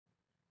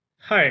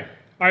Hi,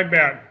 I'm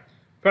Matt,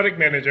 Product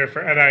Manager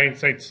for NI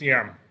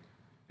InsightCM.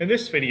 In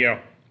this video,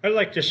 I'd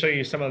like to show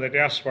you some of the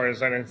dashboards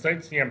that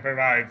InsightCM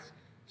provides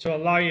to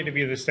allow you to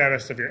view the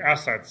status of your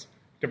assets,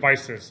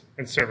 devices,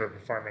 and server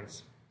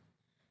performance.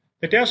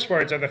 The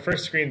dashboards are the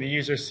first screen the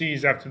user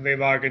sees after they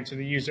log into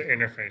the user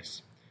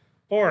interface.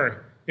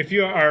 Or, if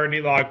you are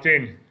already logged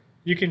in,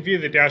 you can view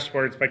the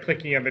dashboards by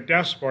clicking on the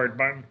Dashboard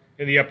button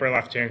in the upper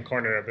left-hand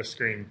corner of the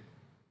screen.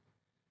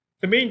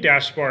 The main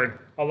dashboard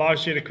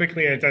allows you to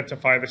quickly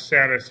identify the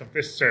status of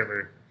this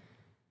server.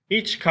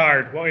 Each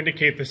card will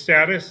indicate the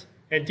status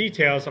and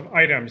details of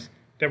items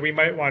that we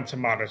might want to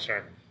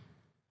monitor.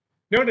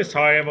 Notice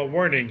how I have a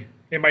warning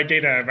in my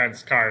data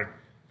events card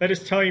that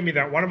is telling me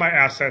that one of my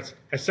assets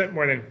has sent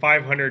more than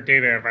 500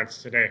 data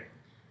events today.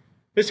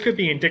 This could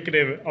be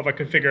indicative of a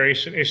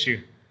configuration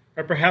issue,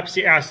 or perhaps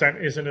the asset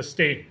is in a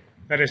state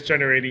that is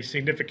generating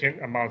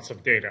significant amounts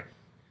of data.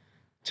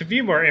 To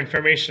view more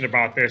information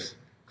about this,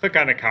 click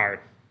on a card.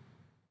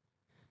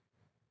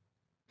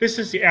 This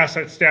is the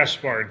Assets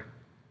dashboard,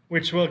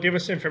 which will give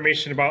us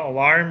information about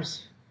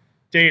alarms,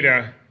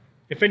 data,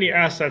 if any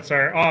assets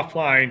are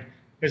offline,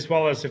 as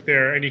well as if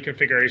there are any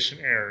configuration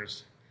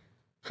errors.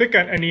 Click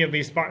on any of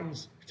these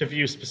buttons to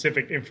view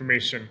specific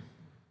information.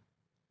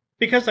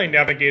 Because I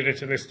navigated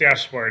to this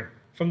dashboard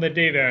from the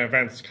Data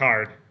Events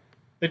card,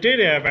 the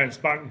Data Events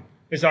button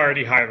is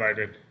already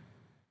highlighted.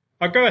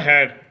 I'll go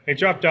ahead and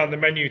drop down the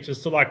menu to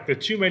select the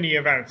Too Many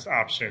Events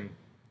option.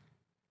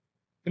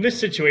 In this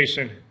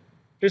situation,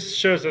 this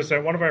shows us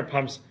that one of our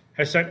pumps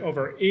has sent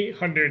over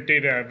 800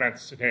 data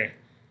events today,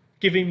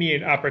 giving me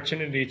an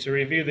opportunity to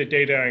review the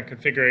data and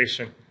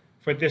configuration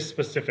for this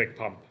specific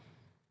pump.